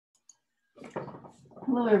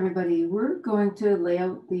Hello, everybody. We're going to lay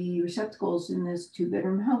out the receptacles in this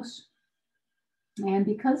two-bedroom house. And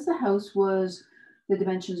because the house was, the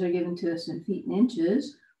dimensions are given to us in feet and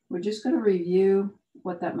inches, we're just going to review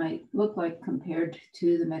what that might look like compared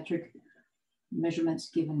to the metric measurements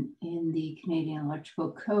given in the Canadian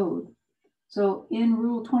Electrical Code. So in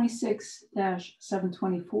Rule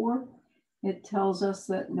 26-724, it tells us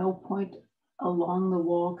that no point along the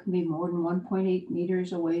wall can be more than 1.8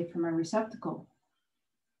 meters away from a receptacle.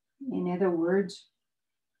 In other words,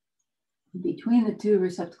 between the two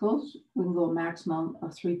receptacles, we can go a maximum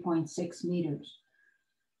of 3.6 meters.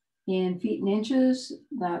 In feet and inches,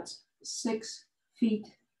 that's 6 feet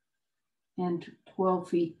and 12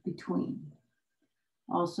 feet between.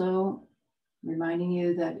 Also, reminding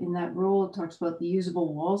you that in that rule, it talks about the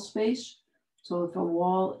usable wall space. So if a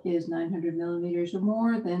wall is 900 millimeters or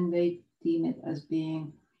more, then they deem it as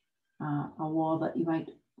being a wall that you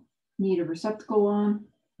might need a receptacle on.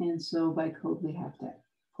 And so by code, we have to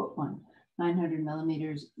put one. 900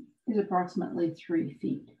 millimeters is approximately 3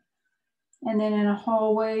 feet. And then in a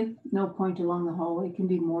hallway, no point along the hallway can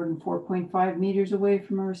be more than 4.5 meters away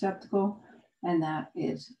from a receptacle, and that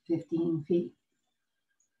is 15 feet.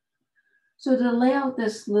 So to lay out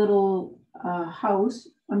this little house,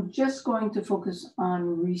 I'm just going to focus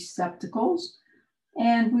on receptacles,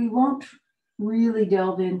 and we won't really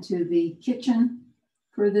delve into the kitchen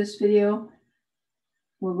for this video.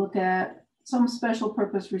 We'll look at some special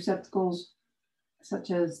purpose receptacles,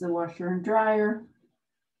 such as the washer and dryer.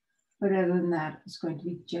 But other than that, it's going to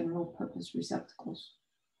be general purpose receptacles.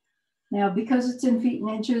 Now, because it's in feet and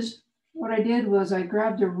inches, what I did was I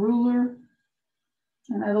grabbed a ruler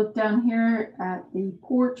and I looked down here at the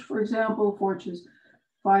porch, for example. Porch is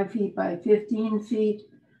 5 feet by 15 feet.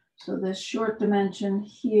 So this short dimension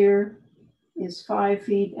here is 5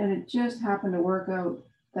 feet, and it just happened to work out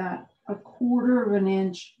that 1/4 of an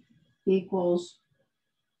inch equals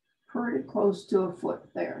pretty close to a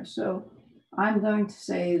foot there. So I'm going to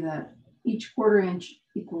say that each 1/4 inch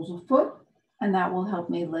equals a foot, and that will help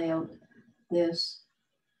me lay out this,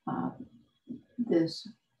 this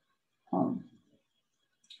home.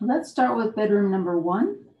 Let's start with bedroom number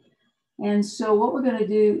 1. And so what we're going to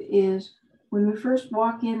do is when we first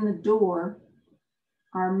walk in the door,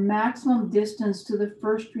 our maximum distance to the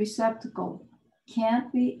first receptacle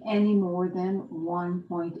can't be any more than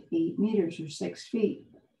 1.8 meters or 6 feet.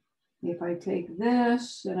 If I take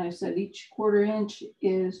this and I said each 1/4 inch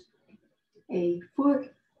is a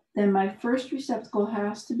foot, then my first receptacle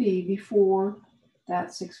has to be before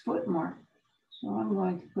that 6 foot mark. So I'm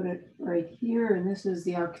going to put it right here, and this is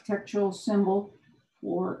the architectural symbol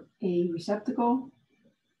for a receptacle.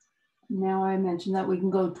 Now I mentioned that we can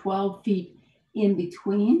go 12 feet in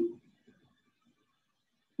between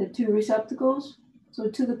the two receptacles. So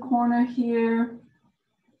to the corner here,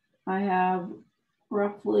 I have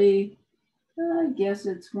roughly, I guess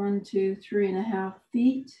it's 1, 2, 3.5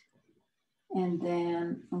 feet. And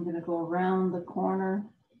then I'm going to go around the corner.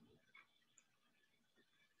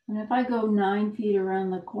 And if I go 9 feet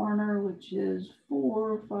around the corner, which is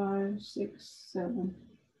 4, 5, 6, 7,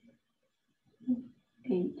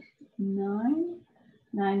 8, 9.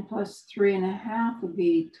 9 plus 3.5 would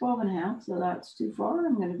be 12.5. So that's too far.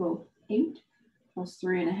 I'm going to go 8 plus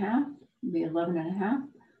 3.5 would be 11.5.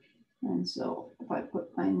 And so if I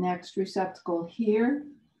put my next receptacle here,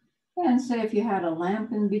 and say if you had a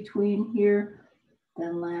lamp in between here,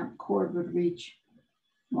 then lamp cord would reach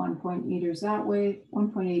 1.8 meters that way,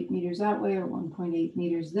 1.8 meters that way, or 1.8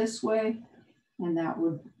 meters this way, and that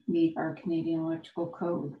would meet our Canadian Electrical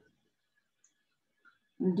Code.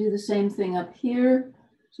 And do the same thing up here.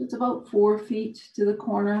 So it's about 4 feet to the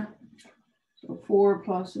corner. So 4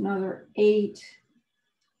 plus another 8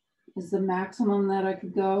 is the maximum that I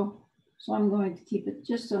could go. So I'm going to keep it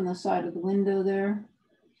just on the side of the window there,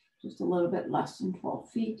 just a little bit less than 12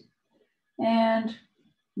 feet. And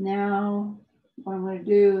now what I'm going to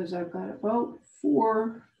do is I've got about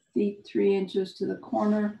 4 feet 3 inches to the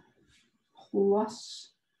corner,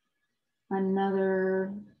 plus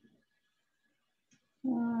another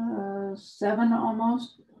 7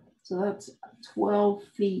 almost. So that's 12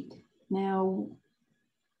 feet. Now,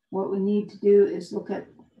 what we need to do is look at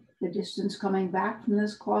the distance coming back from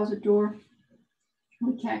this closet door.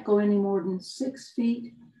 We can't go any more than 6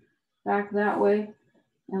 feet back that way,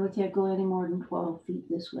 and we can't go any more than 12 feet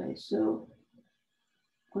this way. So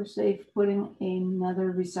we're safe putting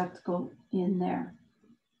another receptacle in there.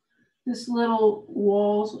 This little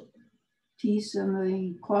walls piece in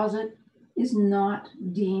the closet is not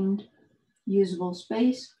deemed usable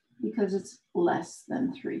space because it's less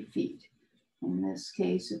than 3 feet. In this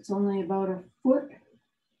case, it's only about a foot.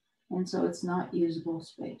 and so it's not usable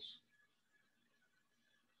space.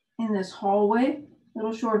 In this hallway,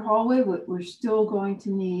 little short hallway, we're still going to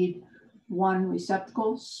need one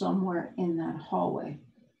receptacle somewhere in that hallway.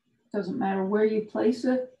 Doesn't matter where you place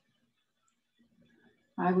it.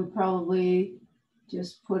 I would probably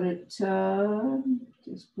just put it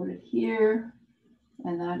here,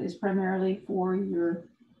 and that is primarily for your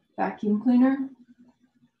vacuum cleaner.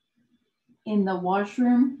 In the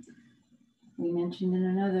washroom, we mentioned in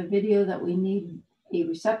another video that we need a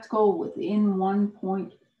receptacle within 1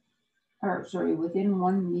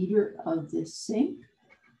 meter of the sink.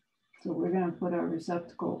 So we're going to put our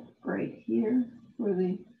receptacle right here for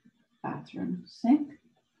the bathroom sink.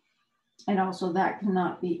 And also that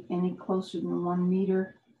cannot be any closer than 1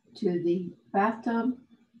 meter to the bathtub.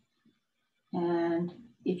 And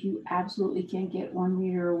if you absolutely can't get 1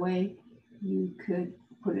 meter away, you could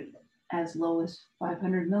put it as low as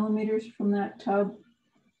 500 millimeters from that tub,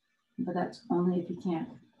 but that's only if you can't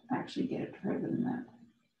actually get it further than that.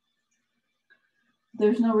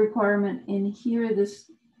 There's no requirement in here. It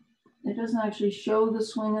doesn't actually show the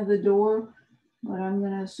swing of the door, but I'm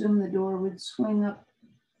going to assume the door would swing up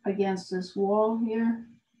against this wall here.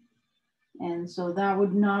 And so that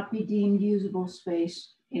would not be deemed usable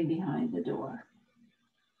space in behind the door.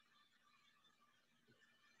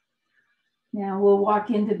 Now we'll walk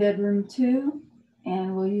into bedroom 2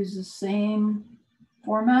 and we'll use the same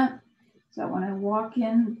format. So when I walk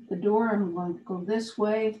in the door, I'm going to go this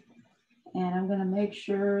way, and I'm going to make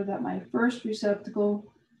sure that my first receptacle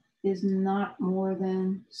is not more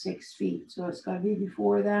than 6 feet. So it's got to be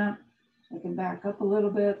before that. I can back up a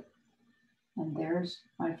little bit, and there's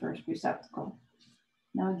my first receptacle.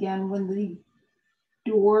 Now again, when the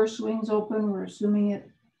door swings open, we're assuming it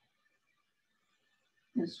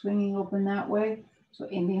is swinging open that way. So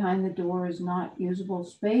in behind the door is not usable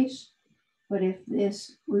space. But if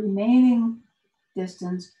this remaining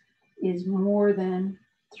distance is more than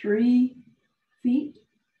 3 feet,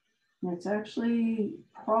 it's actually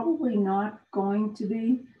probably not going to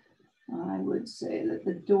be. I would say that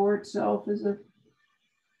the door itself is a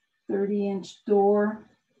 30-inch door.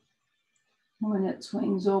 When it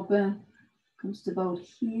swings open, comes to about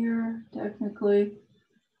here, technically.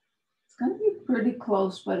 It's going to be pretty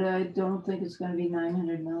close, but I don't think it's going to be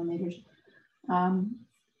 900 millimeters.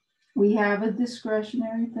 We have a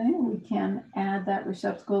discretionary thing. We can add that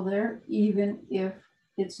receptacle there, even if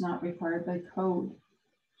it's not required by code.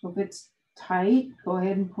 So if it's tight, go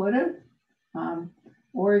ahead and put it.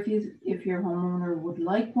 Or if your homeowner would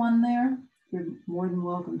like one there, you're more than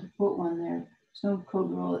welcome to put one there. There's no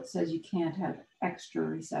code rule that says you can't have extra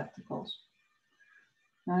receptacles.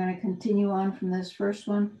 I'm going to continue on from this first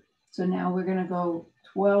one. So now we're going to go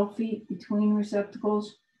 12 feet between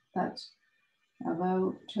receptacles. That's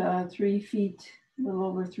about 3 feet, a little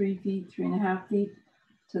over 3 feet, 3.5 feet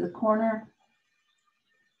to the corner.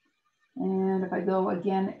 And if I go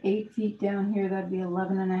again 8 feet down here, that'd be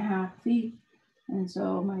 11.5 feet. And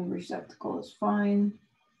so my receptacle is fine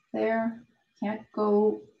there. Can't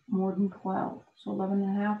go more than 12. So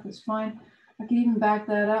 11.5 is fine. I could even back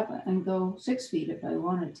that up and go 6 feet if I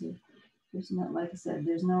wanted to. There's no, like I said,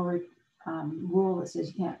 there's no rule that says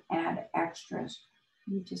you can't add extras.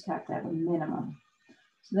 You just have to have a minimum.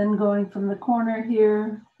 So then going from the corner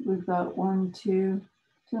here, we've got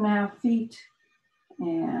 2.5 feet.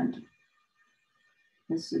 And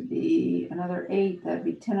this would be another 8, that'd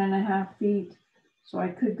be 10.5 feet. So I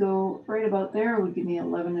could go right about there, it would give me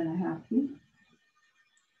 11.5 feet.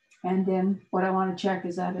 And then what I want to check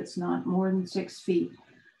is that it's not more than 6 feet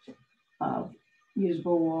of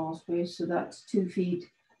usable wall space. So that's 2 feet.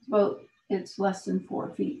 It's less than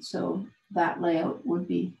 4 feet. So that layout would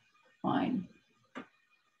be fine.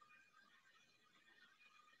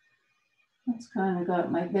 That's kind of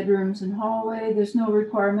got my bedrooms and hallway. There's no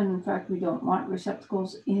requirement. In fact, we don't want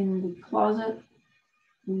receptacles in the closet.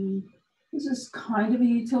 This is kind of a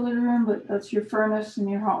utility room, but that's your furnace and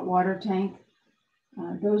your hot water tank.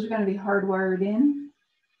 Those are going to be hardwired in.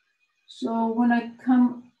 So when I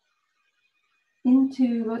come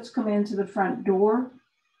into, let's come into the front door.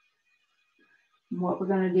 What we're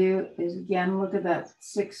going to do is, again, look at that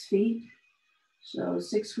 6 feet. So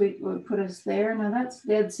 6 feet would put us there. Now that's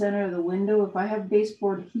dead center of the window. If I have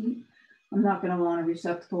baseboard heat, I'm not going to want a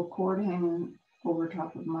receptacle cord hanging over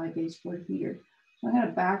top of my baseboard heater. So I'm going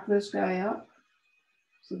to back this guy up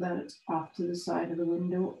so that it's off to the side of the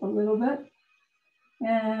window a little bit.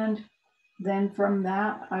 And then from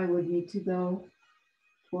that, I would need to go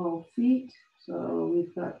 12 feet. So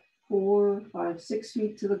we've got 4, 5, 6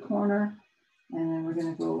 feet to the corner. And then we're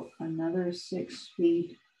going to go another 6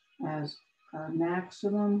 feet as our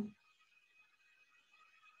maximum.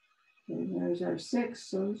 Okay, there's our 6,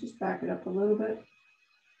 so let's just back it up a little bit.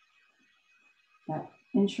 That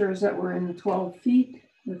ensures that we're in the 12 feet,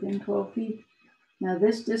 within 12 feet. Now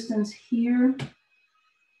this distance here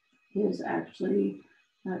is actually,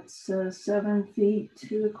 that's 7 feet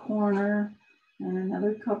to the corner and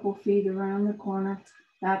another couple feet around the corner.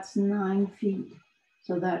 That's 9 feet.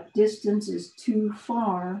 So that distance is too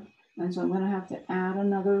far. And so I'm going to have to add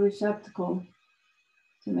another receptacle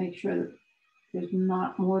to make sure that there's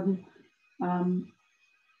not more than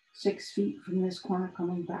 6 feet from this corner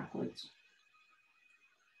coming backwards.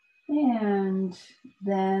 And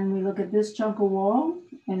then we look at this chunk of wall,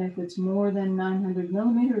 and if it's more than 900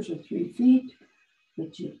 millimeters or 3 feet,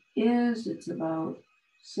 which it is, it's about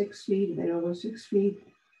 6 feet, a bit over 6 feet,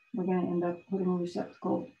 we're going to end up putting a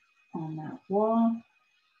receptacle on that wall.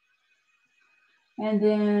 And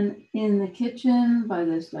then in the kitchen, by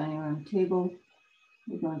this dining room table,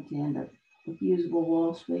 we're going to end up with usable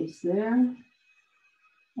wall space there.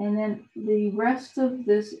 And then the rest of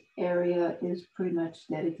this area is pretty much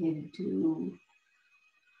dedicated to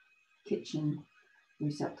kitchen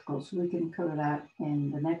receptacles. So we can cover that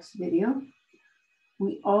in the next video.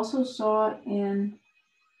 We also saw in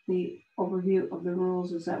the overview of the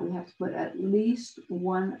rules is that we have to put at least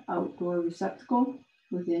one outdoor receptacle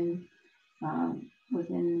within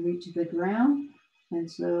reach of the ground. And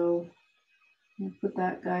so we'll put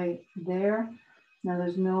that guy there. Now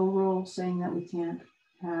there's no rule saying that we can't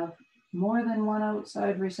have more than one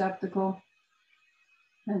outside receptacle.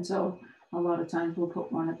 And so a lot of times we'll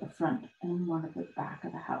put one at the front and one at the back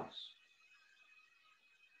of the house.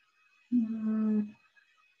 And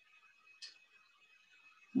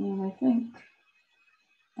I think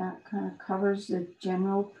that kind of covers the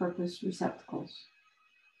general purpose receptacles.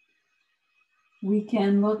 We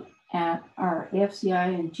can look at our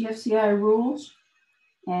AFCI and GFCI rules,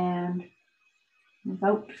 and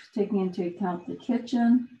without taking into account the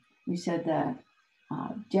kitchen, we said that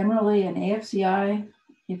generally an AFCI,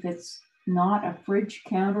 if it's not a fridge,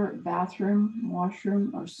 counter, bathroom,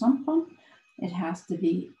 washroom, or sump pump, it has to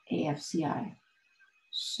be AFCI.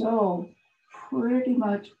 So pretty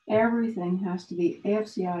much everything has to be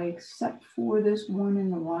AFCI except for this one in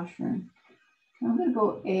the washroom. I'm going to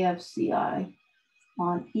go AFCI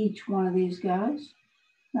on each one of these guys.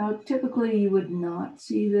 Now, typically you would not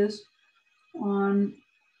see this on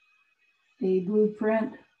a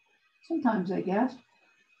blueprint, sometimes I guess,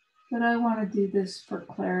 but I want to do this for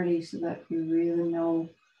clarity so that we really know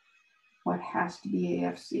what has to be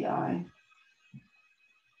AFCI.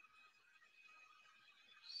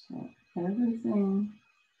 So everything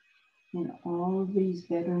in all of these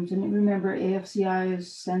bedrooms, and remember AFCI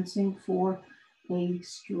is sensing for a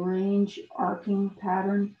strange arcing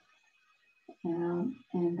pattern,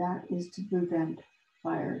 and that is to prevent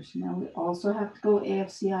fires. Now we also have to go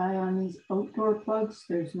AFCI on these outdoor plugs.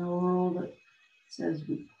 There's no rule that says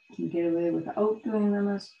we can get away without doing them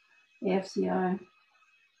as AFCI.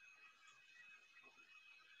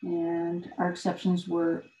 And our exceptions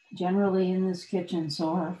were generally in this kitchen, so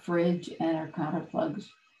our fridge and our counter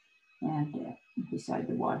plugs, and beside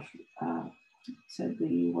the the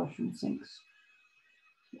washroom sinks.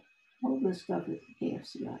 All this stuff is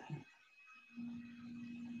AFCI.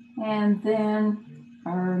 And then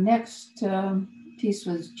our next piece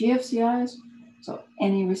was GFCIs. So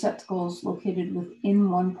any receptacles located within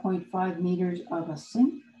 1.5 meters of a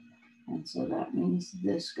sink. And so that means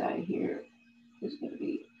this guy here is going to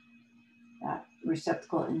be, that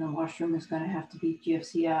receptacle in the washroom is going to have to be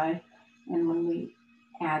GFCI. And when we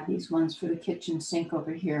add these ones for the kitchen sink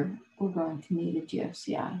over here, we're going to need a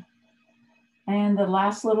GFCI. And the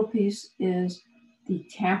last little piece is the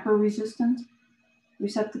tamper resistant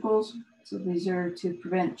receptacles. So these are to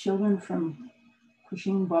prevent children from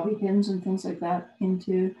pushing bobby pins and things like that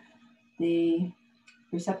into the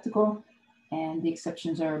receptacle. And the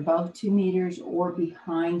exceptions are above 2 meters or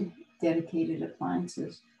behind dedicated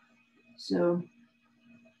appliances. So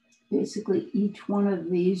basically each one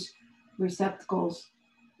of these receptacles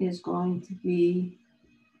is going to be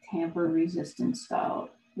tamper resistant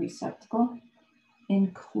style receptacle,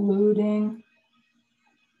 including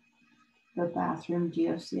the bathroom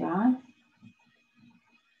GFCI.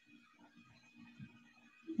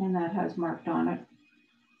 And that has marked on it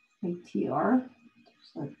a TR,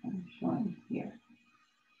 just like I'm showing here.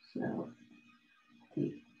 So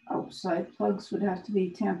the outside plugs would have to be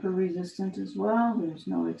tamper resistant as well. There's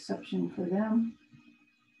no exception for them.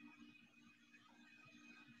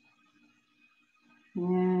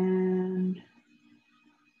 And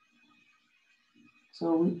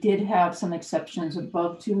so we did have some exceptions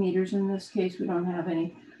above 2 meters in this case. We don't have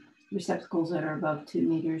any receptacles that are above 2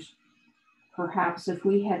 meters. perhaps if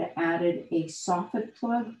we had added a soffit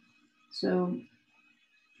plug, so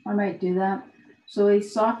I might do that. So a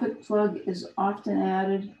soffit plug is often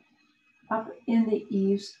added up in the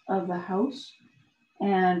eaves of the house,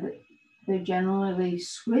 and they're generally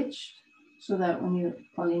switched so that when you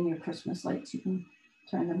plug in your Christmas lights, you can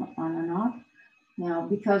turn them on and off. Now,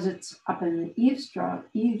 because it's up in the eaves,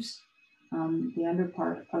 the under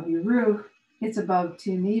part of your roof, it's above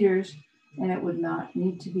 2 meters, and it would not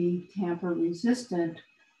need to be tamper resistant,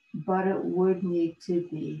 but it would need to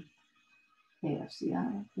be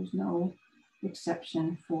AFCI. There's no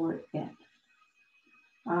exception for it.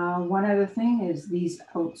 One other thing is these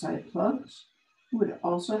outside plugs would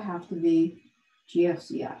also have to be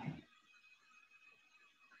GFCI,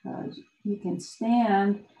 because you can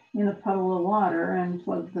stand in a puddle of water and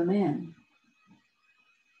plug them in.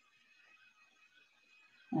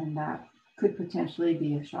 And that could potentially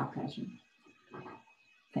be a shock hazard.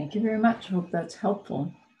 Thank you very much. Hope that's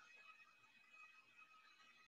helpful.